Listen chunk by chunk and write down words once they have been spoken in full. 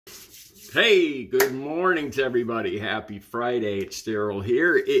Hey, good morning to everybody. Happy Friday. It's Daryl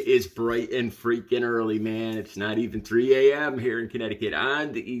here. It is bright and freaking early, man. It's not even 3 a.m. here in Connecticut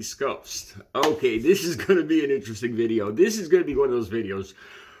on the East Coast. Okay, this is going to be an interesting video. This is going to be one of those videos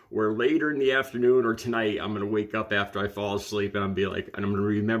where later in the afternoon or tonight, I'm going to wake up after I fall asleep and I'm going to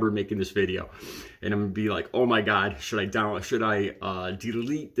remember making this video. And I'm going to be like, oh my God, should I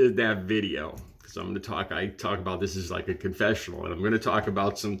delete that video? So I'm going to talk about this as like a confessional, and I'm going to talk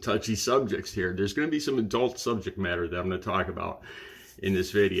about some touchy subjects here. There's going to be some adult subject matter that I'm going to talk about in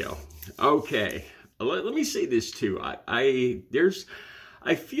this video. Okay, let me say this too. I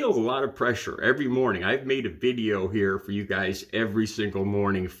feel a lot of pressure every morning. I've made a video here for you guys every single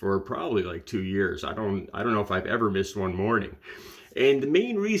morning for probably like 2 years. I don't know if I've ever missed one morning. And the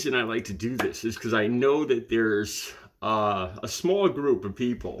main reason I like to do this is because I know that there's a small group of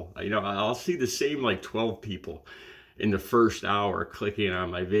people. I'll see the same like 12 people in the first hour clicking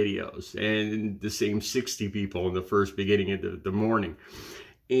on my videos, and the same 60 people in the first beginning of the morning.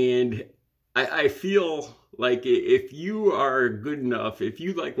 And I feel like if you are good enough, if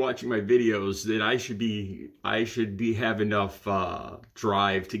you like watching my videos, then I should have enough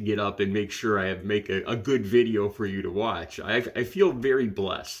drive to get up and make sure I make a good video for you to watch. I feel very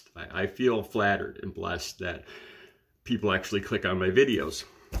blessed. I feel flattered and blessed that people actually click on my videos.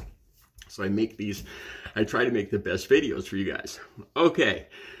 So I try to make the best videos for you guys. Okay,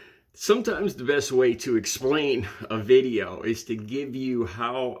 sometimes the best way to explain a video is to give you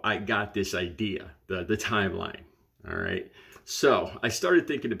how I got this idea, the timeline. All right, so I started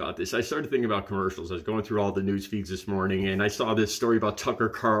thinking about this. I started thinking about commercials. I was going through all the news feeds this morning, and I saw this story about Tucker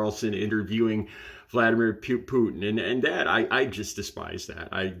Carlson interviewing Vladimir Putin, and that I just despise that.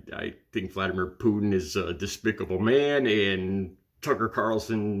 I think Vladimir Putin is a despicable man, and Tucker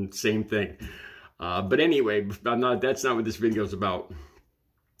Carlson, same thing. But anyway, that's not what this video is about.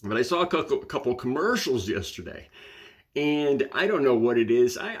 But I saw a couple commercials yesterday, and I don't know what it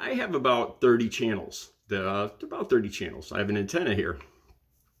is. I have about 30 channels. About 30 channels. I have an antenna here.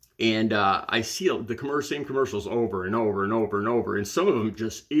 And I see the same commercials over and over and over and over. And some of them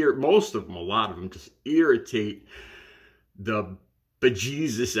a lot of them just irritate the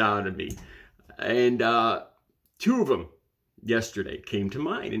bejesus out of me. And two of them yesterday came to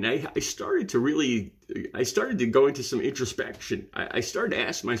mind. And I started to go into some introspection. I started to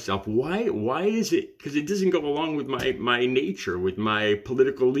ask myself, why is it? Because it doesn't go along with my nature, with my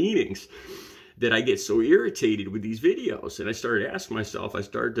political leanings, that I get so irritated with these videos. And I started to ask myself, I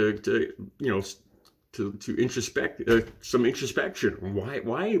started to introspect, some introspection.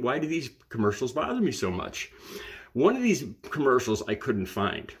 Why do these commercials bother me so much? One of these commercials I couldn't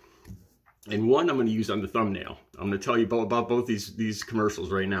find. And one I'm going to use on the thumbnail. I'm going to tell you about both these commercials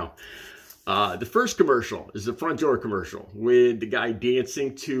right now. The first commercial is the front door commercial with the guy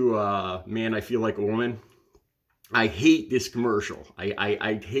dancing to Man, I Feel Like a Woman. I hate this commercial.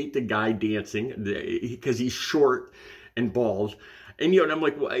 I hate the guy dancing because he's short and bald. And, and I'm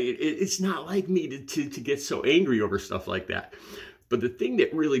like, well, it's not like me to get so angry over stuff like that. But the thing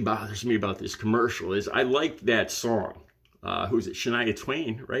that really bothers me about this commercial is I like that song. Who's it? Shania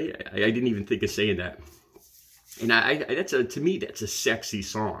Twain, right? I didn't even think of saying that. And to me, that's a sexy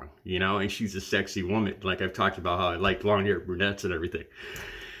song, and she's a sexy woman. Like I've talked about how I like long-haired brunettes and everything.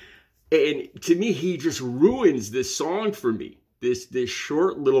 And to me, he just ruins this song for me. This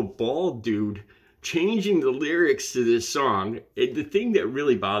short little bald dude changing the lyrics to this song. And the thing that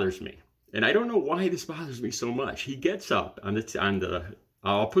really bothers me, and I don't know why this bothers me so much. He gets up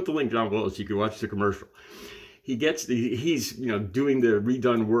I'll put the link down below so you can watch the commercial. He's doing the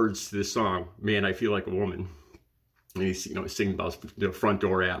redone words to this song, Man, I Feel Like a Woman. And he's singing about the front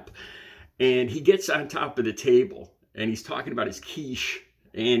door app. And he gets on top of the table and he's talking about his quiche.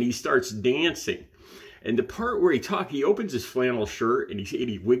 And he starts dancing. And the part where he opens his flannel shirt and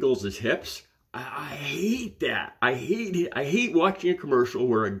he wiggles his hips. I hate that. I hate it. I hate watching a commercial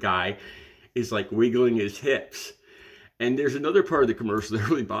where a guy is like wiggling his hips. And there's another part of the commercial that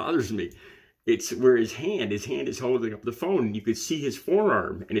really bothers me. It's where his hand is holding up the phone, and you can see his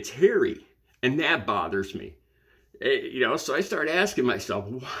forearm, and it's hairy. And that bothers me. So I started asking myself,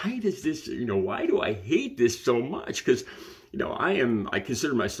 why do I hate this so much? Because I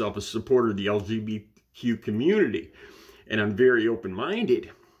consider myself a supporter of the LGBTQ community, and I'm very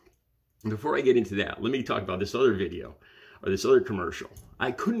open-minded. Before I get into that, let me talk about this other video, or this other commercial.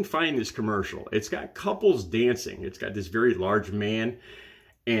 I couldn't find this commercial. It's got couples dancing. It's got this very large man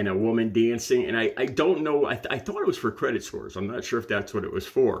and a woman dancing, and I don't know, I thought it was for credit scores. I'm not sure if that's what it was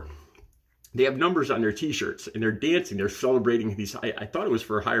for. They have numbers on their t-shirts, and they're dancing, they're celebrating these. I thought it was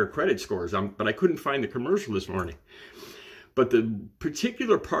for higher credit scores, but I couldn't find the commercial this morning. But the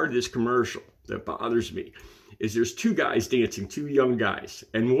particular part of this commercial that bothers me is there's two guys dancing, two young guys.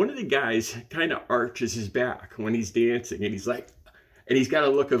 And one of the guys kind of arches his back when he's dancing. And he's like, and he's got a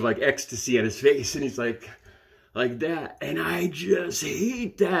look of like ecstasy on his face. And he's like that. And I just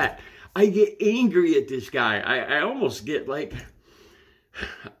hate that. I get angry at this guy. I almost get like,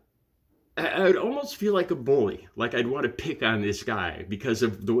 I would almost feel like a bully. Like I'd want to pick on this guy because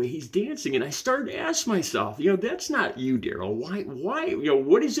of the way he's dancing. And I started to ask myself, you know, that's not you, Daryl. Why, you know,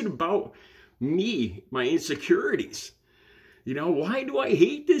 what is it about me, my insecurities? You know, why do I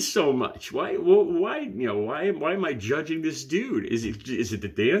hate this so much? Why, you know, why am I judging this dude? Is it the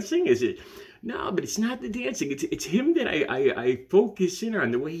dancing? Is it, no, but it's not the dancing. It's him that I focus in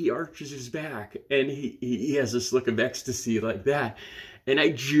on, the way he arches his back. And he has this look of ecstasy like that. And I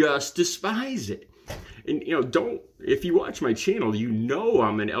just despise it. And, you know, if you watch my channel, you know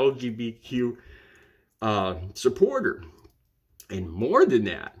I'm an LGBTQ supporter. And more than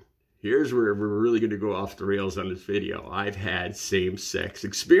that, here's where we're really going to go off the rails on this video. I've had same-sex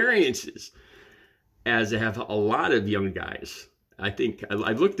experiences, as have a lot of young guys. I think,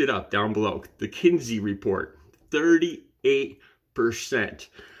 I looked it up down below, the Kinsey Report, 38%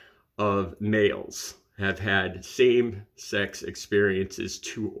 of males have had same-sex experiences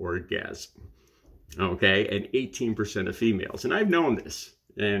to orgasm, okay? And 18% of females. And I've known this,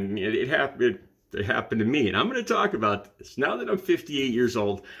 and it happened to me, and I'm going to talk about this. Now that I'm 58 years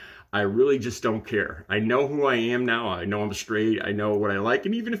old, I really just don't care. I know who I am now. I know I'm straight. I know what I like,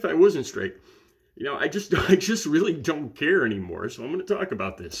 and even if I wasn't straight, you know, I just really don't care anymore. So I'm going to talk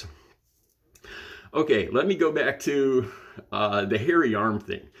about this. Okay, let me go back to the hairy arm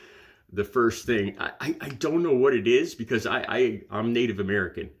thing. The first thing, I don't know what it is, because I'm Native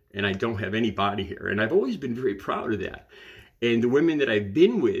American and I don't have any body hair. And I've always been very proud of that. And the women that I've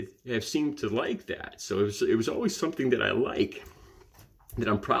been with have seemed to like that. So it was always something that I like, that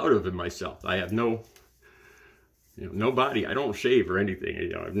I'm proud of in myself. I have no body. I don't shave or anything.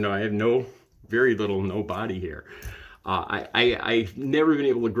 You know, I have very little, no body hair. I've never been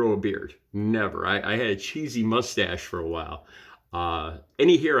able to grow a beard. Never. I had a cheesy mustache for a while.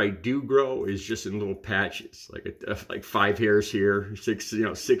 Any hair I do grow is just in little patches, like 5 hairs here, 6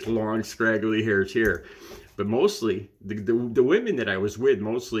 long scraggly hairs here. But mostly the women that I was with,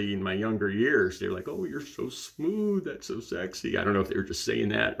 mostly in my younger years, they're like, "Oh, you're so smooth. That's so sexy." I don't know if they were just saying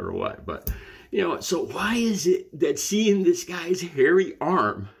that or what, but you know. So why is it that seeing this guy's hairy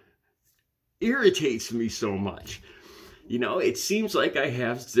arm irritates me so much? You know, it seems like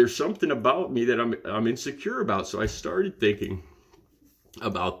there's something about me that I'm insecure about. So I started thinking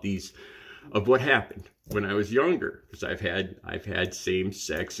about of what happened when I was younger, because I've had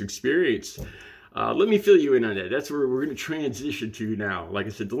same-sex experience. Let me fill you in on that. That's where we're going to transition to now. Like I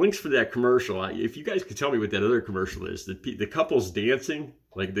said, the links for that commercial, if you guys could tell me what that other commercial is, the couple's dancing,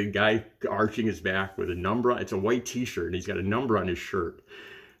 like the guy arching his back with a number on, it's a white t-shirt and he's got a number on his shirt.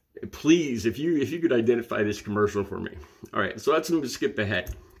 Please, if you could identify this commercial for me. All right, so let's skip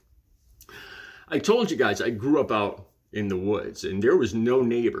ahead. I told you guys I grew up out in the woods, and there was no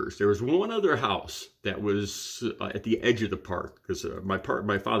neighbors. There was one other house that was at the edge of the park, because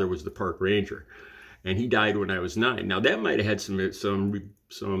my father was the park ranger, and he died when I was 9. Now that might have had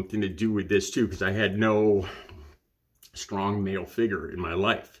something to do with this too, because I had no strong male figure in my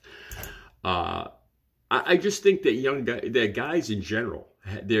life. I just think that guys in general,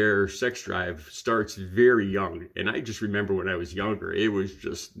 their sex drive starts very young. And I just remember when I was younger, it was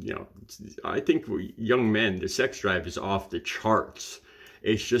just, you know, I think young men, the sex drive is off the charts.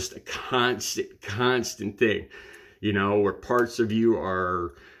 It's just a constant thing, you know, where parts of you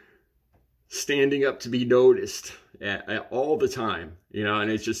are standing up to be noticed all the time, you know, and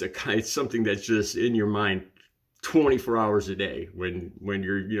it's just it's something that's just in your mind 24 hours a day when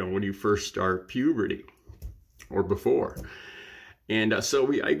you first start puberty or before. And so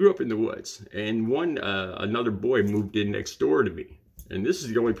I grew up in the woods, and another boy moved in next door to me. And this is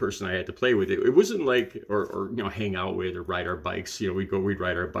the only person I had to play with. It wasn't like, or you know, hang out with or ride our bikes. You know, we'd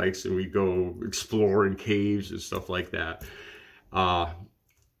ride our bikes and we'd go explore in caves and stuff like that.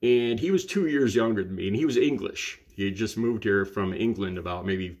 And he was 2 years younger than me, and he was English. He had just moved here from England about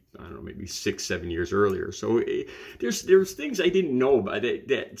maybe 6, 7 years earlier. So there's things I didn't know about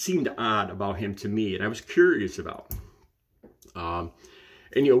that seemed odd about him to me, and I was curious about.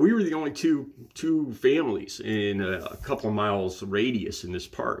 And you know, we were the only two families in a couple of miles radius in this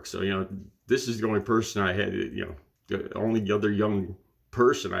park. So, you know, this is the only person I had, you know, the only other young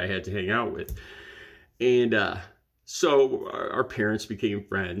person I had to hang out with. And so our parents became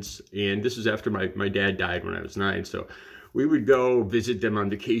friends, and this was after my dad died when I was 9. So we would go visit them on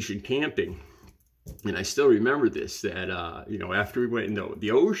vacation camping. And I still remember this, that, you know, after we went into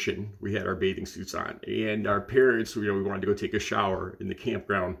the ocean, we had our bathing suits on, and our parents, you know, we wanted to go take a shower in the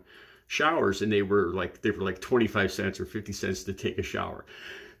campground showers, and they were like 25 cents or 50 cents to take a shower.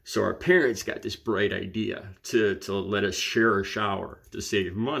 So our parents got this bright idea to let us share a shower to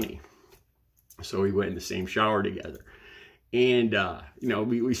save money. So we went in the same shower together. And, you know,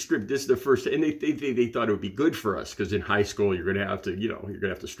 we stripped, this is the first, and they thought it would be good for us, because in high school, you're going to have to, you know, you're going to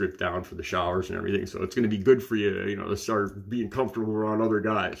have to strip down for the showers and everything. So it's going to be good for you, you know, to start being comfortable around other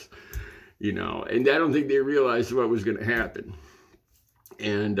guys, you know. And I don't think they realized what was going to happen.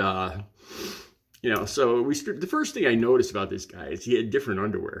 And, you know, so we stripped. The first thing I noticed about this guy is he had different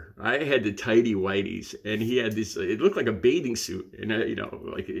underwear. I had the tidy whities, and he had this, it looked like a bathing suit. And, you know,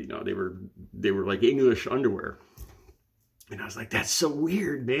 like, you know, they were like English underwear. And I was like, that's so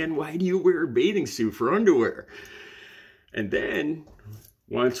weird, man. Why do you wear a bathing suit for underwear? And then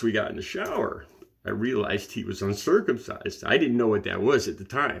once we got in the shower, I realized he was uncircumcised. I didn't know what that was at the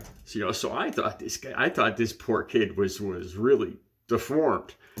time. So, you know, so I thought this poor kid was really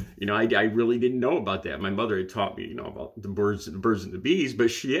deformed. You know, I really didn't know about that. My mother had taught me, you know, about the birds and the bees,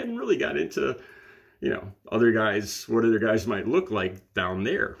 but she hadn't really got into, you know, other guys, what other guys might look like down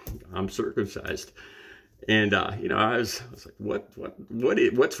there. I'm circumcised. And, you know, I was like,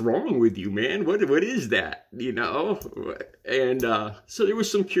 what's wrong with you, man? What is that? You know? And, so there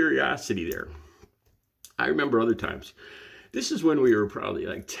was some curiosity there. I remember other times. This is when we were probably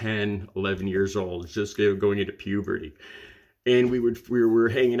like 10, 11 years old, just going into puberty. And we were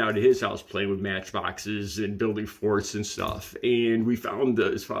hanging out at his house playing with matchboxes and building forts and stuff. And we found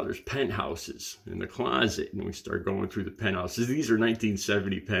his father's penthouses in the closet. And we started going through the penthouses. These are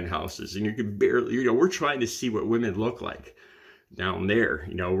 1970 penthouses. And you could barely, you know, we're trying to see what women look like down there.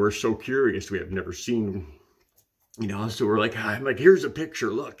 You know, we're so curious. We have never seen, you know, so we're like, I'm like, here's a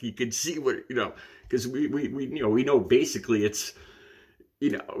picture. Look, you can see what, you know, because we you know, we know basically it's, you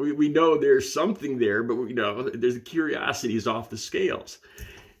know, we know there's something there, but, you know, there's curiosity is off the scales,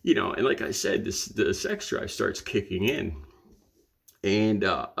 you know. And like I said, the sex drive starts kicking in. And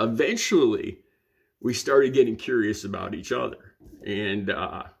eventually we started getting curious about each other. And,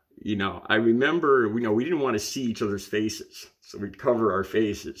 you know, I remember, you know, we didn't want to see each other's faces. So we'd cover our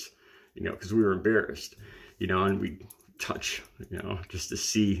faces, you know, because we were embarrassed, you know, and we'd touch, you know, just to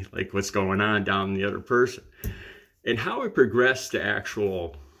see like what's going on down the other person. And how it progressed to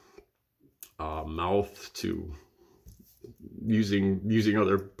actual mouth to using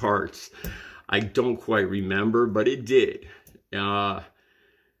other parts, I don't quite remember, but it did. I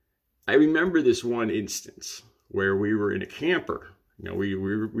remember this one instance where we were in a camper. You know,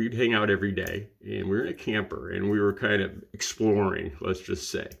 we'd hang out every day, and we were in a camper, and we were kind of exploring, let's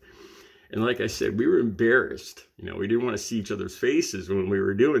just say. And like I said, we were embarrassed. You know, we didn't want to see each other's faces when we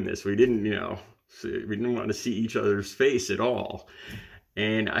were doing this. We didn't, you know. So we didn't want to see each other's face at all.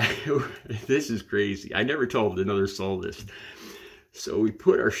 And this is crazy. I never told another soul this. So we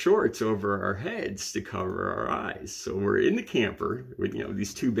put our shorts over our heads to cover our eyes. So we're in the camper with, you know,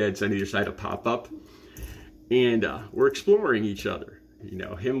 these two beds on either side to pop up. And we're exploring each other. You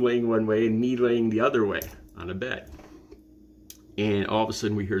know, him laying one way and me laying the other way on a bed. And all of a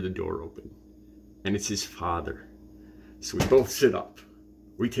sudden we hear the door open. And it's his father. So we both sit up.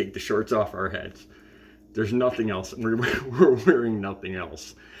 We take the shorts off our heads. There's nothing else. We're wearing nothing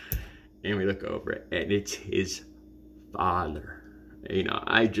else. And we look over it, and it's his father. You know,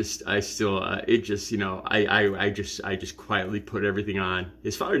 I just quietly put everything on.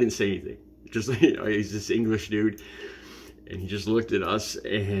 His father didn't say anything. Just, you know, he's this English dude, and he just looked at us,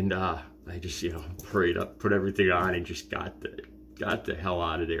 and I just, you know, hurried up, put everything on, and just got the hell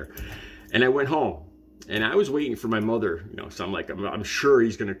out of there. And I went home. And I was waiting for my mother, you know, so I'm like, I'm sure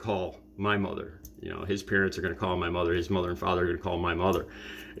he's going to call my mother. You know, his parents are going to call my mother. His mother and father are going to call my mother.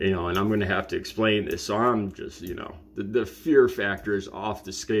 You know, and I'm going to have to explain this. So I'm just, you know, the fear factor is off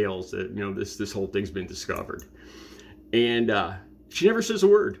the scales that, you know, this whole thing's been discovered. And she never says a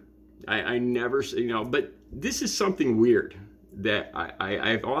word. I never, you know, but this is something weird that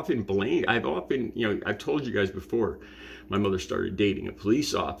I've often blamed. You know, I've told you guys before, my mother started dating a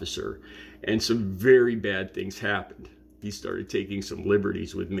police officer, and some very bad things happened. He started taking some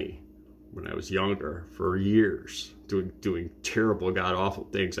liberties with me when I was younger for years, doing terrible, god-awful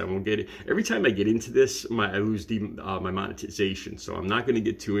things. I won't get it. Every time I get into this, I lose my monetization, so I'm not going to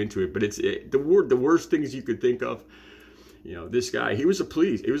get too into it. But it's the worst things you could think of. You know, this guy, he was a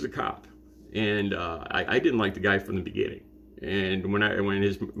cop, and I didn't like the guy from the beginning. And when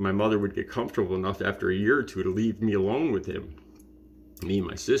my mother would get comfortable enough after a year or two to leave me alone with him, me and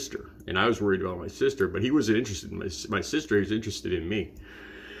my sister, and I was worried about my sister, but he wasn't interested in my sister. He was interested in me.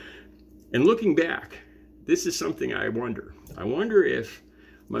 And looking back, this is something I wonder. I wonder if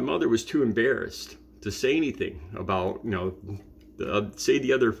my mother was too embarrassed to say anything about, say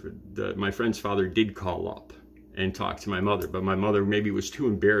my friend's father did call up and talk to my mother, but my mother maybe was too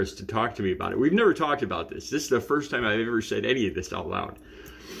embarrassed to talk to me about it. We've never talked about this. This is the first time I've ever said any of this out loud.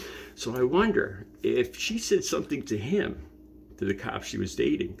 So I wonder if she said something to him, to the cop she was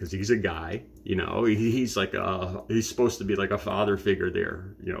dating, because he's a guy, he's he's supposed to be like a father figure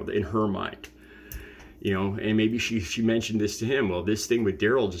there, in her mind. And maybe she mentioned this to him. Well, this thing with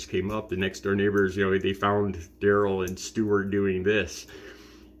Daryl just came up. The next door neighbors, they found Daryl and Stuart doing this.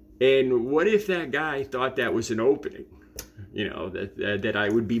 And what if that guy thought that was an opening? That I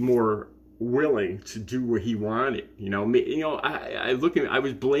would be more willing to do what he wanted. I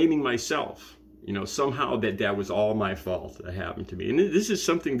was blaming myself. Somehow that was all my fault that happened to me. And this is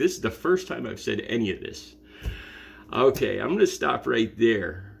the first time I've said any of this. Okay, I'm going to stop right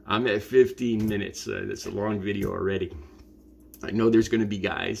there. I'm at 15 minutes. That's a long video already. I know there's going to be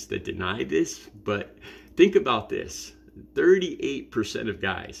guys that deny this, but think about this. 38% of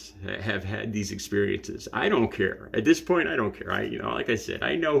guys have had these experiences. I don't care. At this point, I don't care. Like I said,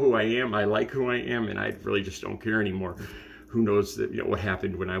 I know who I am. I like who I am, and I really just don't care anymore. Who knows what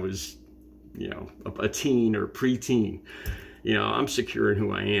happened when I was, a teen or preteen. I'm secure in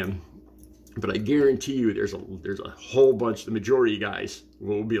who I am. But I guarantee you there's a whole bunch, the majority of guys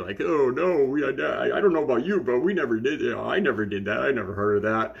will be like, oh no, I don't know about you, but we never did, I never did that. I never heard of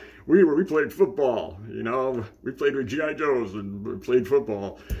that. We played football, we played with G.I. Joes and we played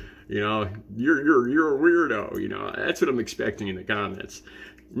football. You're a weirdo, that's what I'm expecting in the comments.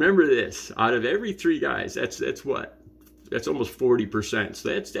 Remember this, out of every 3 guys, that's what? That's almost 40%.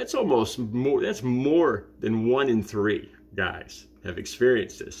 So that's almost more, that's more than 1 in 3 guys have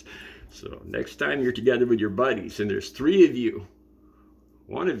experienced this. So next time you're together with your buddies and there's 3 of you,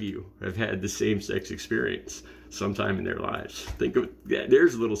 1 of you have had the same-sex experience sometime in their lives. Think of that.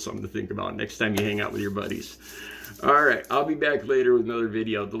 There's a little something to think about next time you hang out with your buddies. All right, I'll be back later with another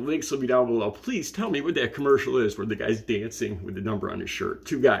video. The links will be down below. Please tell me what that commercial is where the guy's dancing with the number on his shirt.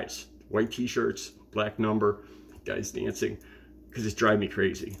 2 guys, white t-shirts, black number, guys dancing, because it's driving me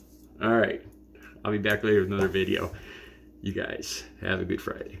crazy. All right, I'll be back later with another video. You guys have a good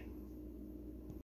Friday.